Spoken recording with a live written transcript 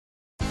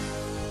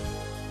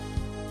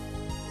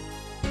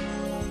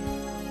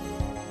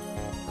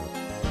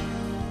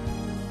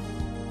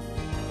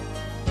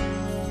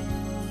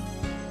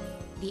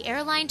the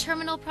airline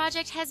terminal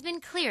project has been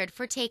cleared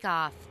for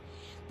takeoff.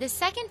 The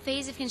second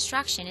phase of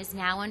construction is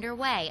now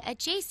underway,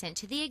 adjacent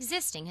to the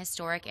existing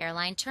historic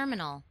airline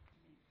terminal.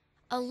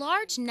 A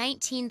large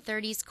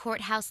 1930s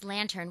courthouse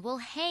lantern will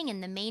hang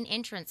in the main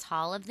entrance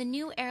hall of the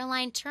new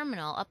airline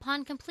terminal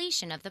upon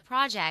completion of the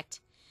project.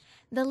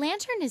 The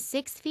lantern is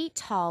 6 feet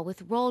tall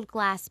with rolled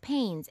glass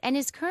panes and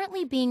is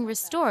currently being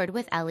restored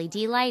with LED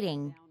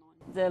lighting.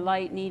 The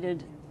light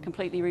needed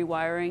completely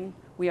rewiring.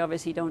 We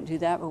obviously don't do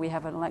that, but we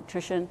have an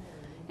electrician,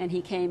 and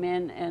he came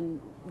in and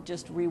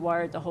just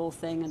rewired the whole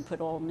thing and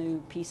put all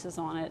new pieces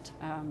on it.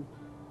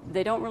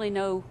 They don't really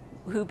know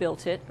who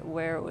built it,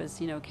 where it was,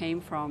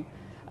 came from.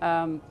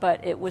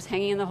 But it was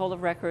hanging in the Hall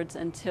of Records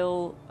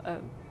until,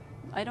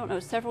 I don't know,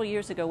 several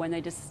years ago when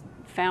they just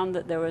found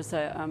that there was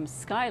a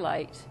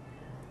skylight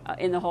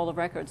in the Hall of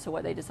Records. So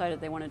what they decided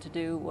they wanted to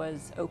do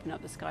was open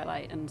up the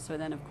skylight. And so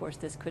then, of course,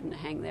 this couldn't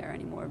hang there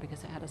anymore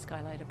because it had a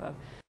skylight above.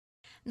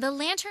 The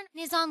lantern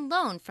is on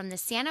loan from the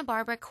Santa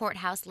Barbara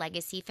Courthouse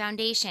Legacy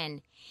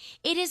Foundation.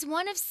 It is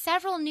one of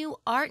several new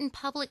art and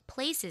public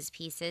places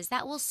pieces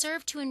that will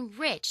serve to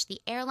enrich the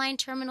airline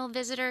terminal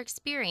visitor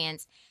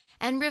experience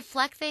and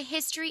reflect the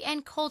history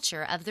and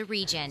culture of the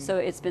region. So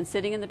it's been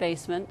sitting in the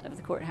basement of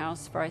the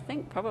courthouse for, I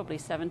think, probably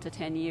 7 to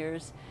 10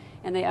 years.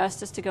 And they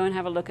asked us to go and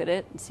have a look at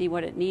it and see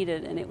what it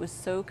needed. And it was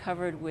so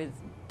covered with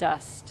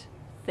dust,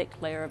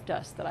 thick layer of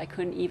dust, that I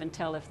couldn't even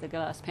tell if the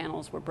glass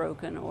panels were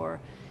broken or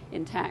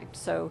intact.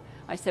 So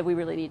I said we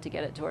really need to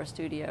get it to our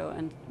studio.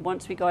 And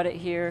once we got it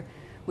here,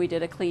 we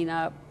did a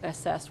cleanup,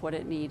 assessed what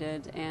it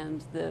needed.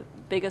 And the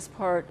biggest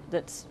part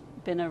that's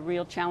been a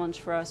real challenge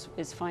for us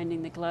is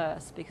finding the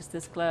glass, because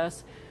this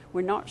glass,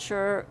 we're not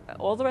sure.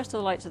 All the rest of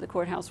the lights at the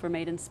courthouse were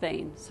made in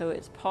Spain, so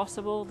it's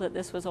possible that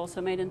this was also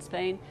made in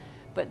Spain,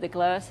 but the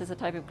glass is a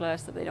type of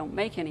glass that they don't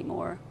make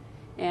anymore,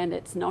 and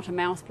it's not a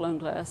mouth-blown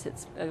glass,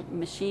 it's a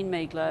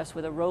machine-made glass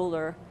with a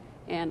roller.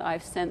 And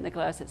I've sent the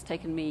glass, it's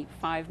taken me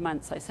 5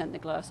 months, I sent the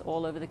glass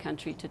all over the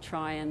country to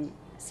try and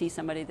see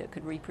somebody that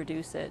could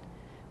reproduce it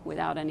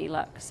without any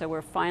luck. So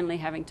we're finally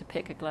having to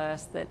pick a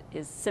glass that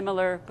is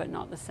similar but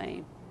not the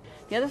same.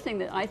 The other thing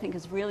that I think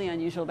is really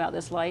unusual about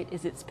this light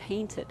is it's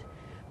painted.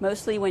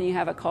 Mostly when you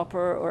have a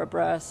copper or a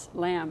brass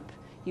lamp,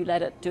 you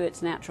let it do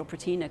its natural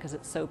patina because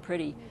it's so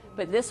pretty.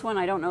 But this one,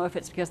 I don't know if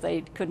it's because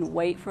they couldn't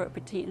wait for it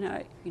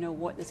patina,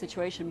 what the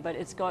situation, but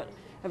it's got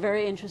a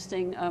very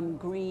interesting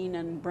green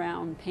and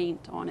brown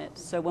paint on it.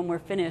 So when we're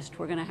finished,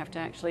 we're going to have to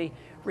actually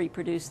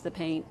reproduce the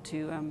paint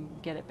to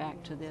get it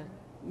back to the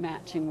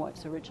matching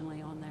what's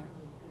originally on there.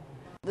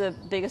 The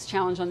biggest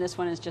challenge on this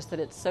one is just that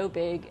it's so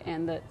big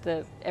and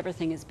that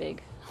everything is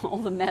big. All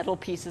the metal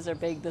pieces are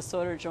big, the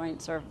solder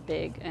joints are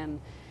big, and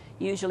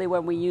usually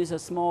when we use a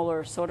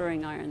smaller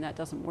soldering iron, that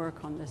doesn't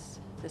work on this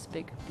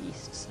big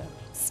beast. So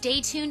stay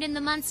tuned in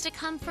the months to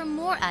come for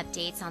more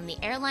updates on the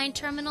airline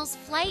terminal's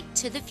flight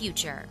to the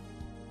future.